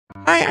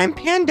Hi, I'm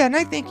Panda, and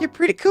I think you're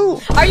pretty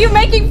cool. Are you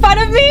making fun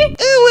of me?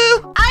 Ooh,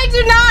 ooh. I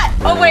do not.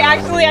 Oh, wait,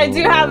 actually, I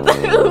do have the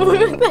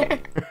ooh there.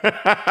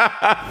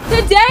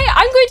 Today,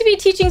 I'm going to be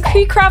teaching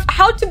KreekCraft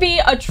how to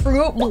be a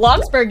true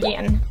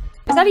Bloxburgian.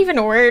 Is that even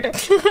a word?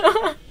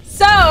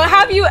 So,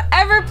 have you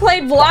ever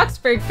played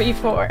Bloxburg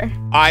before?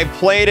 I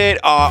played it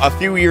a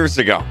few years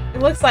ago.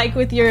 It looks like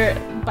with your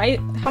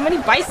how many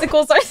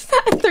bicycles are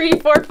that? 3,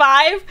 4,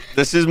 5?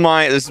 This is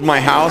my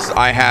house.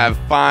 I have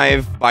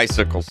 5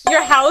 bicycles.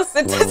 Your house?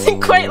 It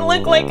doesn't quite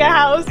look like a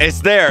house.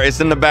 It's there. It's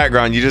in the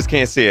background. You just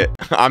can't see it.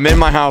 I'm in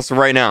my house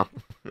right now.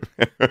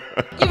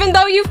 Even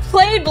though you've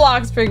played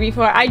Bloxburg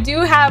before, I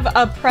do have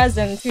a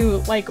present to,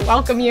 like,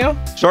 welcome you.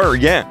 Sure,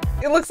 yeah.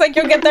 It looks like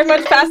you'll get there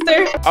much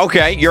faster.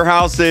 Okay, your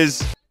house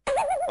is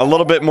a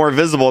little bit more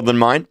visible than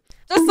mine.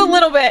 Just a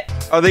little bit.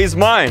 Are these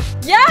mine?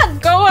 Yeah,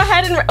 go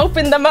ahead and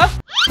open them up.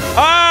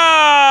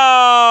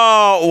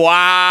 Oh,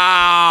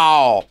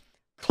 wow.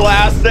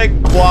 Classic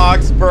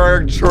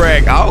Bloxburg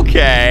trick.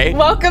 Okay.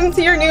 Welcome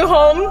to your new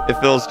home. It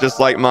feels just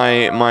like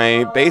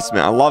my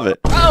basement. I love it.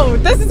 Oh,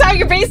 this is how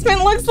your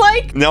basement looks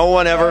like? No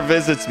one ever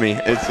visits me.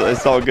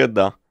 It's all good,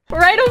 though.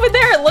 Right over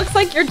there, it looks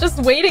like you're just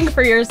waiting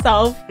for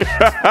yourself.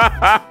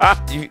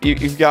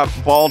 You've got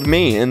bald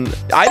me, and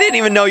I didn't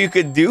even know you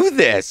could do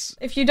this.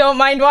 If you don't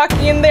mind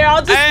walking in there,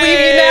 I'll just leave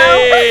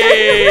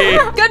Hey! you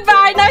now.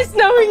 Goodbye, nice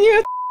knowing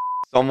you.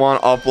 Someone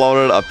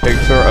uploaded a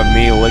picture of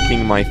me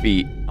licking my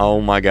feet.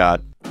 Oh my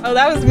god. Oh,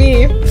 that was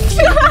me.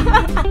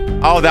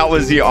 Oh, that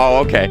was you. Oh,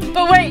 okay.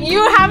 But wait,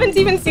 you haven't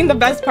even seen the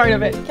best part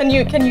of it. Can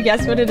you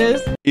guess what it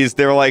is? Is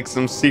there like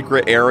some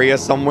secret area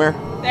somewhere?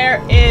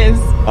 There is.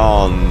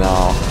 Oh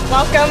no.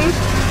 Welcome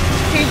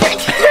to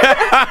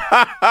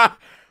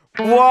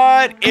your...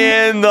 What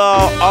in the...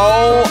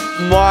 Oh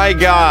my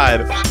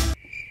god.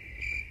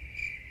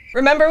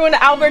 Remember when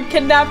Albert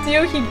kidnapped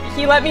you?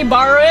 He let me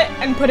borrow it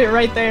and put it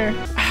right there.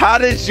 How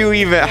did you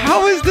even...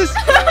 How is this...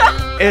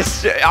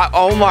 It's...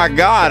 Oh my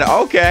god.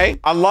 Okay.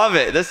 I love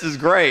it. This is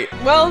great.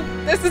 Well,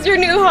 this is your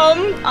new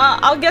home.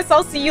 I'll guess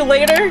I'll see you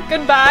later.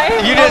 Goodbye.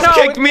 You just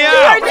kicked me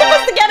out. You were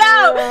supposed to get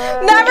out.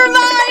 Never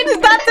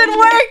mind. That didn't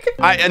work.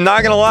 I'm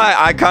not gonna lie.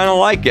 I kind of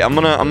like it. I'm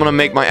gonna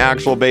make my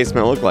actual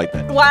basement look like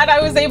that. Glad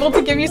I was able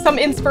to give you some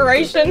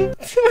inspiration.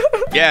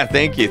 Yeah,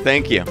 thank you.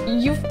 Thank you.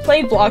 You've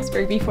played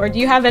Bloxburg before. Do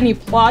you have any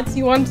plots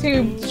you want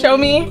to show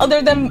me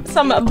other than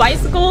some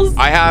bicycles?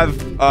 I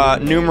have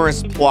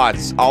numerous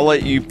plots. I'll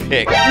let you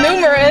pick.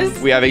 Numerous.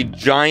 We have a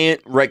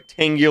giant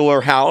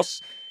rectangular house.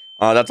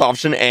 That's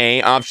option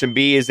A. Option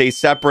B is a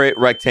separate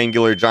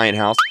rectangular giant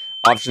house.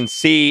 Option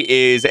C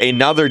is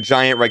another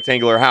giant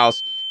rectangular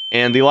house.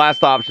 And the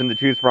last option to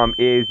choose from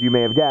is, you may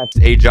have guessed,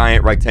 a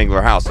giant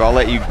rectangular house. So I'll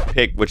let you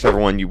pick whichever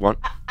one you want.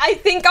 I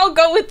think I'll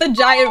go with the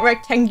giant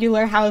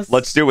rectangular house.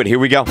 Let's do it. Here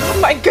we go.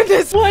 Oh my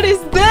goodness, what is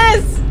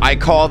this? I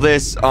call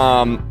this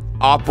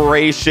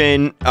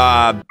Operation...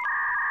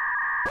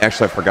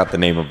 Actually, I forgot the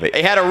name of it.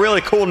 It had a really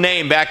cool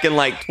name back in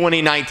like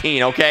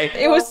 2019, okay?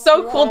 It was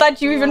so cool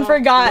that you even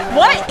forgot.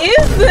 What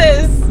is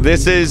this?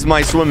 This is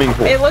my swimming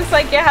pool. It looks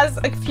like it has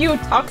a few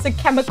toxic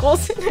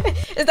chemicals.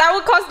 Is that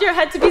what caused your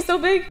head to be so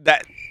big?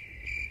 That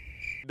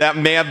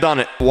may have done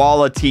it.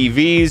 Wall of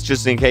TVs,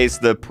 just in case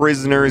the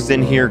prisoners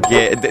in here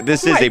get...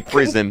 This is a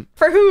prison.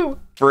 For who?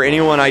 For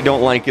anyone I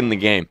don't like in the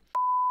game.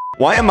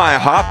 Why am I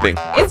hopping?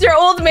 It's your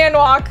old man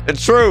walk.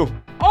 It's true.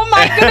 Oh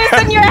my goodness,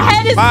 and your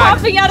head is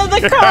popping out of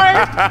the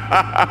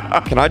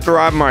car. Can I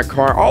drive my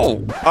car?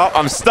 Oh,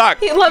 I'm stuck.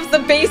 He loves the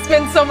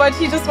basement so much,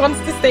 he just wants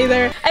to stay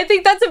there. I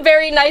think that's a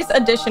very nice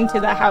addition to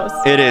the house.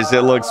 It is.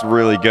 It looks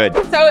really good.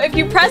 So if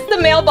you press the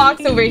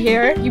mailbox over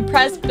here, you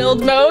press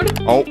build mode.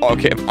 Oh,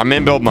 okay. I'm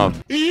in build mode.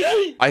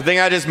 I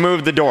think I just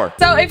moved the door.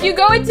 So if you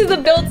go into the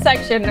build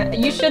section,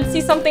 you should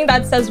see something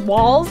that says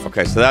walls.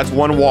 Okay, so that's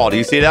one wall. Do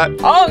you see that?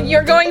 Oh,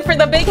 you're going for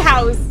the big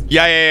house.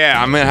 Yeah.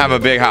 I'm gonna have a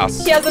big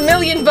house. He has $1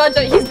 million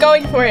budget. He's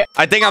going for it.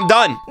 I think I'm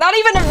done. Not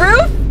even a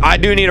roof? I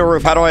do need a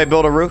roof. How do I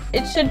build a roof?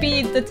 It should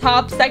be the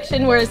top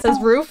section where it says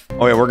roof.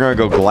 Oh, yeah, we're gonna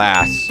go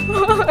glass.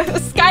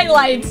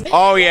 Skylights.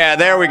 Oh, yeah,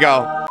 there we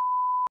go.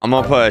 I'm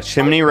gonna put a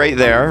chimney right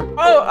there.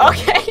 Oh,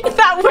 okay.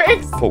 That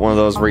works. Put one of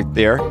those right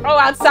there. Oh,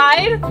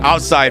 outside?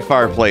 Outside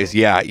fireplace.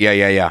 Yeah.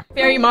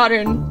 Very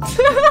modern.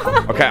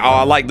 Okay, oh,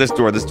 I like this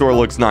door. This door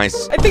looks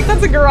nice. I think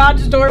that's a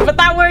garage door, but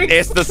that works.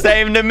 It's the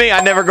same to me.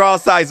 I never go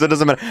outside, so it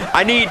doesn't matter.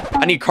 I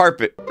need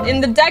carpet.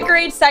 In the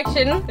decorate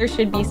section, there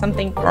should be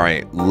something. All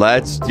right,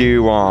 let's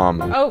do,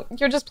 Oh,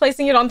 you're just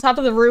placing it on top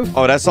of the roof.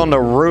 Oh, that's on the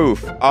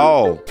roof.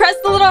 Oh. Press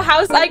the little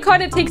house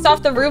icon. It takes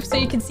off the roof so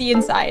you can see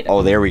inside.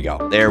 Oh, there we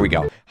go. There we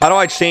go. How do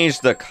I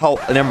change the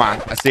color? Never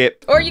mind. I see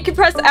it. Or you can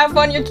press F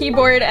on your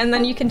keyboard and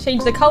then you can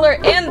change the color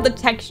and the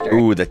texture.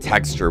 Ooh, the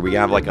texture. We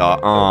have like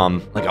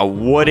a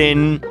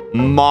wooden,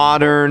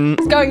 modern.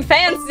 It's going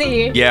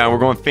fancy. Yeah, we're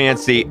going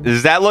fancy.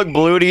 Does that look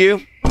blue to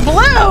you?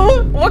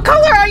 Blue? What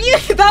color are you?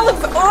 That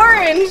looks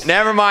orange.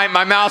 Never mind.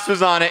 My mouse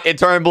was on it. It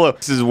turned blue.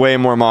 This is way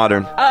more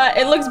modern.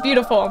 It looks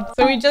beautiful.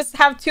 So we just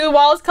have 2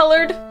 walls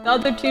colored. The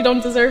other 2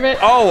 don't deserve it.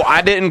 Oh,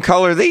 I didn't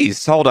color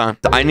these. Hold on.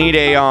 I need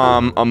a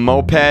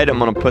moped. I'm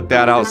gonna put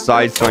that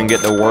outside so I can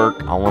get to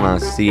work. I wanna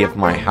see if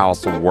my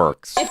house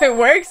works. If it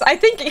works, I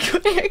think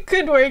it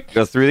could work.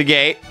 Go through the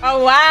gate.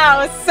 Oh,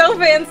 wow. It's so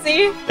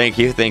fancy. Thank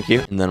you. Thank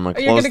you. And then I'm gonna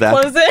Are you close gonna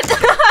that. close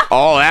it?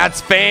 Oh,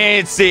 that's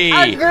fancy.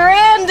 A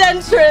grand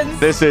entrance.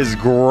 This is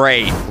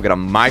great. We got a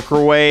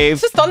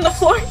microwave. Just on the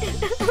floor.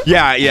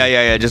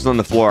 Yeah. Just on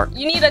the floor.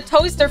 You need a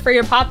toaster for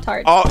your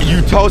Pop-Tarts. Oh,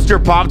 you toast your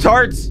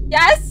Pop-Tarts?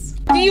 Yes?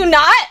 Do you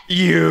not?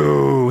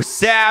 You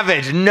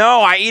savage.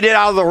 No, I eat it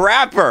out of the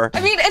wrapper.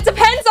 I mean, it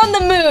depends on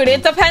the mood.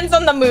 It depends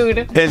on the mood.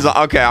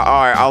 Okay,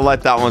 all right. I'll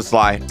let that one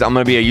slide. I'm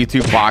going to be a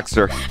YouTube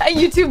boxer. A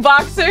YouTube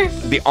boxer?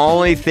 The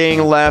only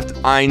thing left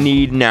I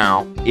need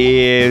now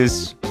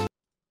is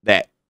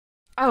that.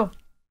 Oh,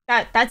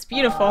 that's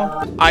beautiful.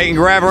 I can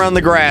grab around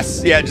the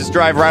grass. Yeah, just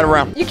drive right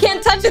around. You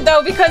can't touch it,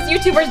 though, because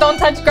YouTubers don't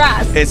touch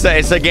grass.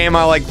 It's a game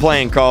I like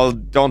playing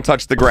called Don't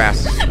Touch the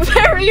Grass.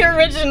 Very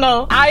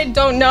original. I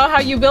don't know how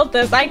you built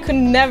this. I could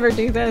never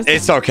do this.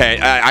 It's okay.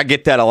 I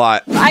get that a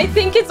lot. I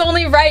think it's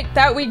only right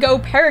that we go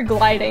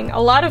paragliding.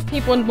 A lot of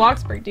people in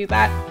Bloxburg do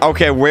that.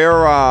 Okay,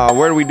 where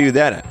do we do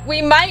that at?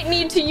 We might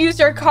need to use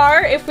your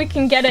car if we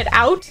can get it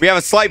out. We have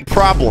a slight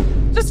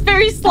problem. Just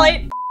very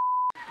slight.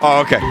 Oh,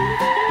 okay.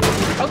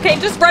 Okay,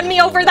 just run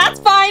me over. That's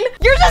fine.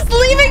 You're just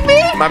leaving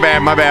me? My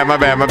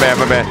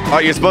bad. Oh,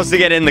 you're supposed to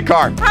get in the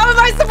car. How am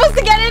I supposed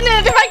to get in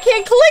it if I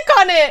can't click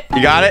on it?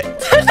 You got it?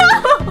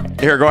 No.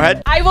 Here, go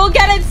ahead. I will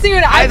get it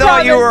soon. I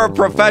thought you were a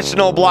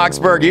professional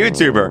Bloxburg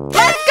YouTuber.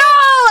 Let's go!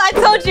 I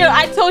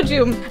told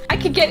you. I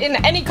could get in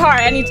any car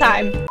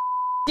anytime.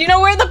 Do you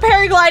know where the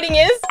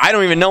paragliding is? I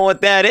don't even know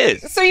what that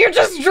is. So you're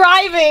just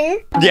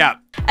driving. Yeah.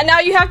 And now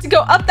you have to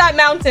go up that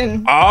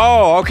mountain.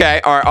 Oh,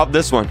 okay. All right, up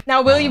this one.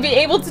 Now, will you be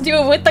able to do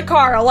it with the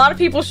car? A lot of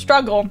people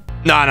struggle.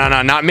 No,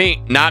 not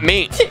me. Not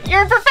me.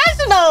 You're a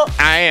professional.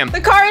 I am.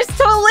 The car is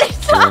totally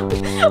stuck,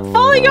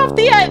 falling off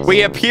the edge.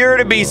 We appear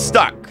to be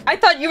stuck. I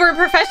thought you were a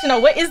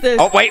professional. What is this?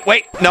 Oh, wait.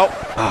 No.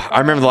 I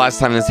remember the last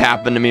time this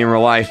happened to me in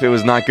real life. It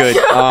was not good.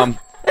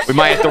 We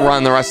might have to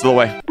run the rest of the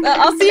way.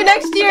 I'll see you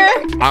next year.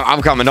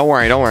 I'm coming. Don't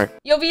worry.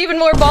 You'll be even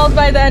more bald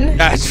by then.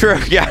 That's true.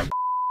 Yeah.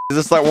 Is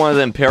this like one of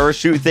them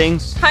parachute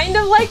things? Kind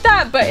of like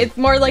that, but it's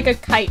more like a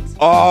kite.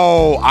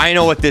 Oh, I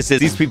know what this is.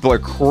 These people are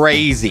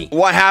crazy.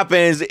 What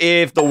happens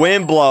if the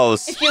wind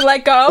blows? If you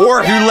let go? Or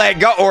if you let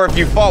go, or if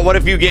you fall. What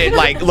if you get,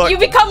 like, look. You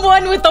become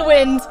one with the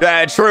wind.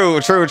 True.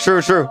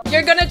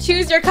 You're gonna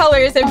choose your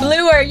colors, a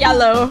blue or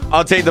yellow.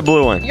 I'll take the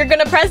blue one. You're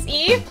gonna press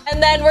E,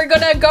 and then we're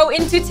gonna go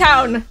into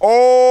town.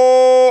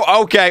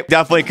 Oh, okay.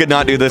 Definitely could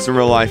not do this in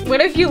real life.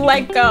 What if you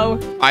let go?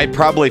 I'd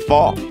probably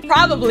fall.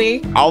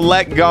 Probably. I'll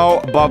let go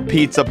above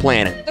Pizza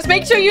Planet. Just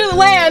make sure you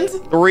land.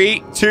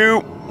 3, 2,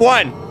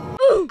 1.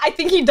 I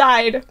think he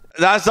died.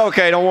 That's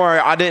okay. Don't worry.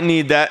 I didn't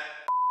need that.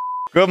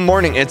 Good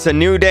morning. It's a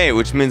new day,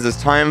 which means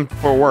it's time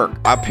for work.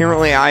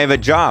 Apparently, I have a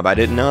job. I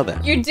didn't know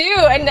that. You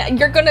do, and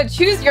you're gonna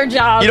choose your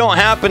job. You don't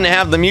happen to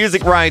have the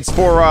music rights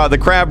for the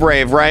crab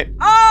rave, right?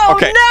 Oh,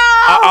 okay. no!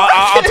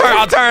 I'll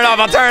turn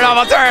it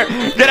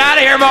off. Get out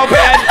of here, moped.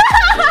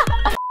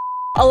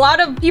 A lot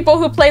of people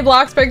who play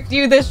Bloxburg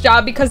do this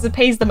job because it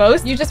pays the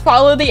most. You just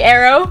follow the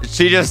arrow.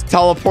 She just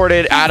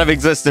teleported out of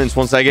existence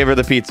once I gave her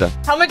the pizza.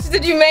 How much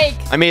did you make?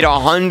 I made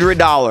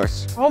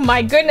 $100. Oh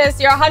my goodness,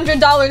 you're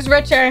 $100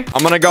 richer.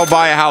 I'm gonna go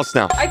buy a house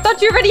now. I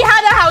thought you already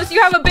had a house. You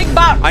have a big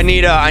box. I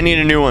need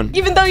a new one.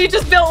 Even though you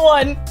just built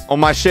one. Oh,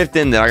 my shift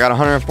ended. I got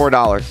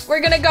 $104. We're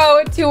gonna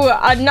go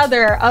to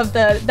another of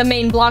the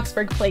main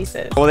Bloxburg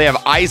places. Oh, they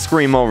have ice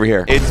cream over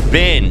here. It's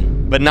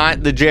Ben, but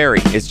not the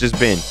Jerry. It's just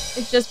Ben.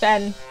 It's just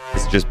Ben.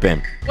 It's just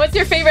Ben. What's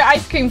your favorite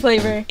ice cream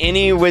flavor?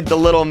 Any with the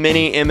little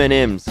mini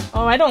M&Ms.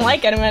 Oh, I don't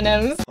like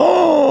M&Ms.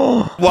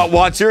 Oh,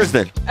 what's yours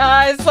then?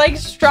 It's like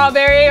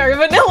strawberry or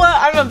vanilla.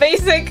 I'm a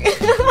basic.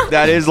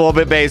 That is a little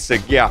bit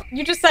basic, yeah.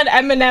 You just said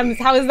M&Ms.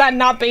 How is that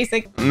not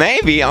basic?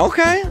 Maybe,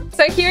 okay.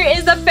 So here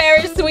is a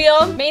Ferris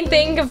wheel. Main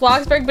thing of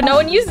Bloxburg, but no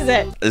one uses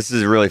it. This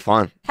is really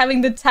fun.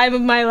 Having the time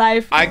of my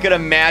life. I could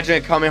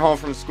imagine coming home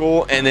from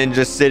school and then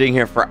just sitting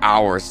here for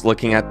hours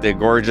looking at the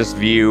gorgeous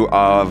view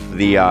of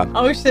the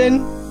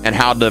ocean. And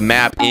how the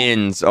map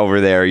ends over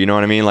there. You know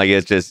what I mean? Like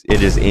it just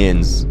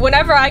ends.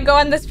 Whenever I go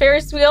on this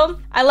Ferris wheel,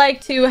 I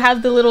like to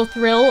have the little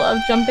thrill of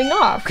jumping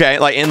off. Okay,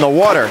 like in the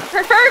water.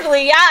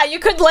 Preferably, yeah. You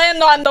could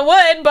land on the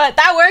wood, but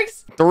that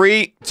works.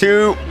 3,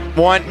 2,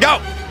 1,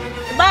 go!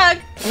 Good luck.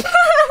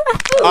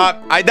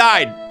 I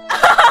died.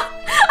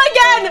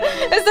 Again!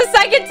 It's the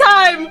second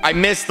time. I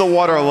missed the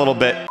water a little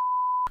bit.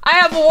 I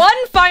have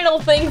one final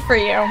thing for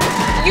you.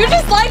 You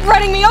just like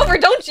running me over,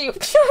 don't you?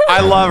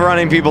 I love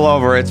running people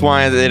over. It's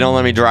why they don't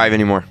let me drive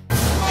anymore.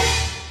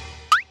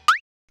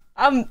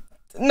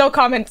 No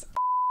comments.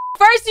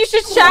 First, you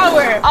should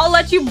shower. I'll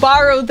let you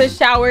borrow the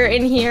shower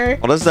in here.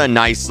 Well, this is a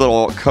nice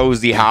little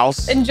cozy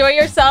house. Enjoy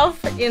yourself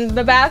in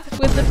the bath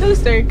with the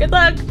toaster. Good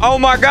luck. Oh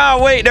my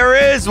God, wait,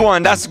 there is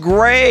one. That's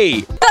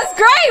great. That's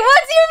great.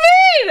 What do you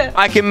mean?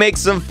 I can make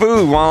some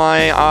food while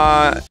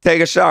I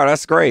take a shower.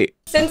 That's great.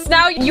 Since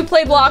now you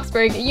play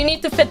Bloxburg, you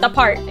need to fit the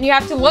part. And you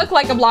have to look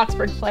like a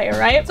Bloxburg player,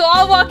 right? So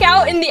I'll walk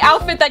out in the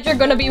outfit that you're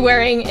going to be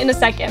wearing in a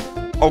second.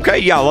 Okay,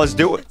 yeah, let's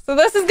do it. So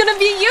this is going to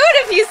be you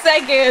in a few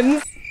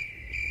seconds.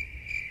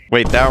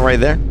 Wait, that right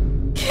there?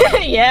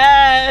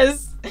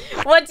 Yes.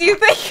 What do you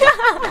think?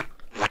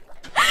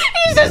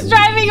 He's just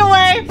driving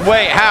away.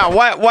 Wait, how?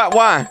 What?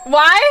 Why?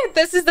 Why?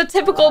 This is the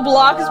typical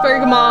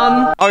Bloxburg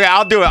mom. Okay,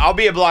 I'll do it. I'll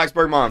be a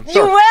Bloxburg mom.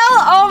 You will?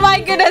 Oh my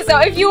goodness. So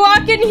if you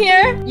walk in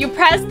here, you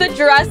press the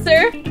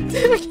dresser.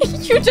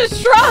 You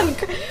just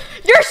shrunk.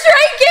 You're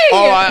shrinking.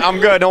 Oh, I'm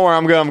good. Don't worry.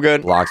 I'm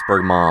good.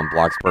 Bloxburg mom.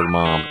 Bloxburg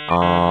mom.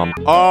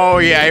 Oh,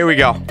 yeah. Here we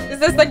go. Is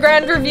this the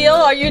grand reveal?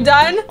 Are you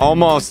done?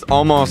 Almost.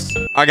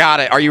 I got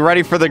it. Are you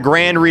ready for the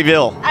grand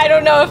reveal? I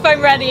don't know if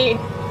I'm ready.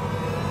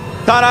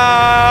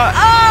 Ta-da!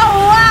 Oh,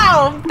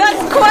 wow.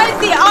 That's quite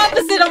the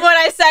opposite of what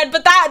I said,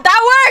 but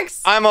that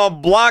works. I'm a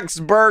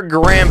Bloxburg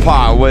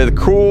grandpa with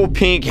cool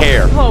pink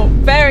hair. Oh,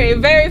 very,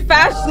 very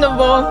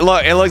fashionable.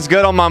 Look, it looks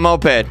good on my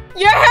moped.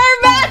 Your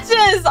hair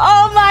matches.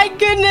 Oh, my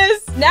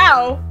goodness.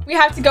 Now, we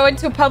have to go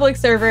into a public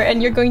server,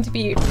 and you're going to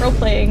be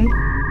role-playing.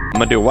 I'm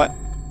gonna do what?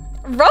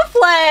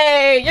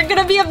 Roleplay! You're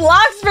gonna be a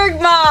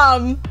Bloxburg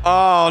mom!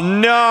 Oh,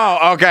 no.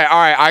 Okay, all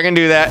right. I can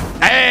do that.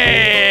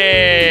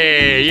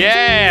 Hey!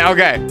 Yeah,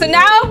 okay. So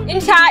now, in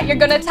chat, you're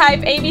gonna type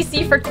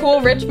ABC for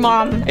cool rich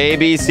mom.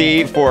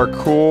 ABC for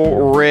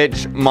cool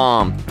rich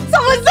mom.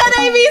 Someone said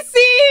ABC!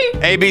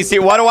 ABC,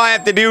 what do I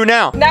have to do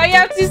now? Now you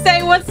have to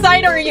say, what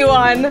side are you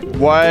on?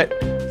 What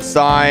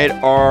side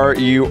are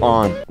you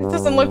on? It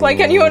doesn't look like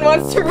anyone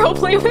wants to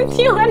roleplay with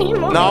you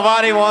anymore.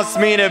 Nobody wants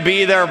me to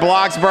be their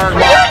Bloxburg mom.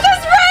 You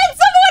just ran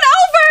someone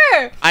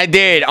over! I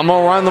did. I'm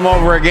gonna run them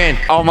over again.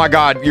 Oh my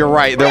god, you're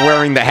right. They're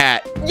wearing the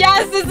hat.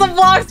 Yes, it's a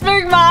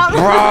Bloxburg mom.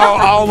 Bro,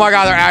 oh my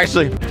god, they're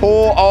actually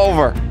pull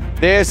over.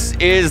 This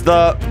is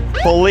the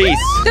police.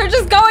 They're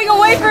just going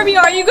away from you.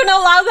 Are you gonna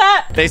allow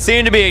that? They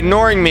seem to be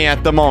ignoring me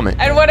at the moment.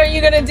 And what are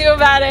you gonna do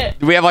about it?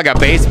 Do we have like a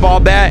baseball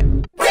bat?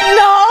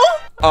 No!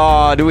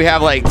 Do we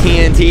have like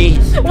TNT?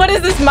 What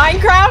is this,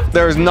 Minecraft?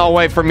 There's no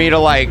way for me to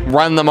like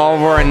run them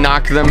over and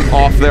knock them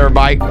off their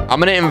bike. I'm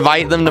gonna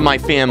invite them to my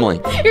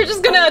family. You're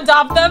just gonna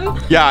adopt them?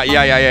 Yeah.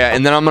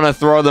 And then I'm gonna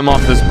throw them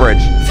off this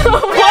bridge.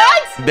 What?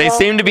 They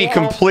seem to be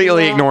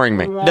completely ignoring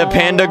me. The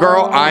panda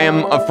girl, I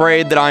am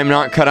afraid that I'm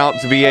not cut out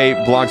to be a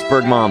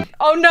Bloxburg mom.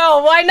 Oh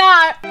no, why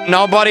not?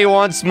 Nobody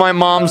wants my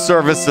mom's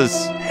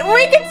services.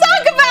 We can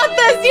talk about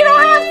this. You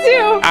don't have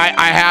to.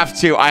 I have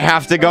to. I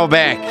have to go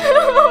back.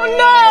 Oh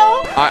no.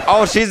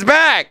 Oh, she's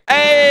back.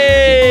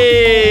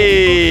 Hey!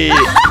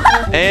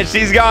 And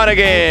she's gone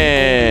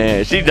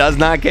again. She does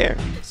not care.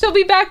 She'll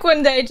be back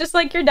one day, just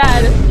like your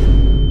dad. No!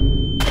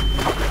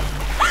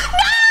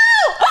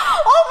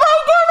 Oh my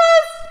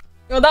goodness!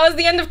 Well, that was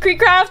the end of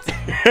Creekcraft.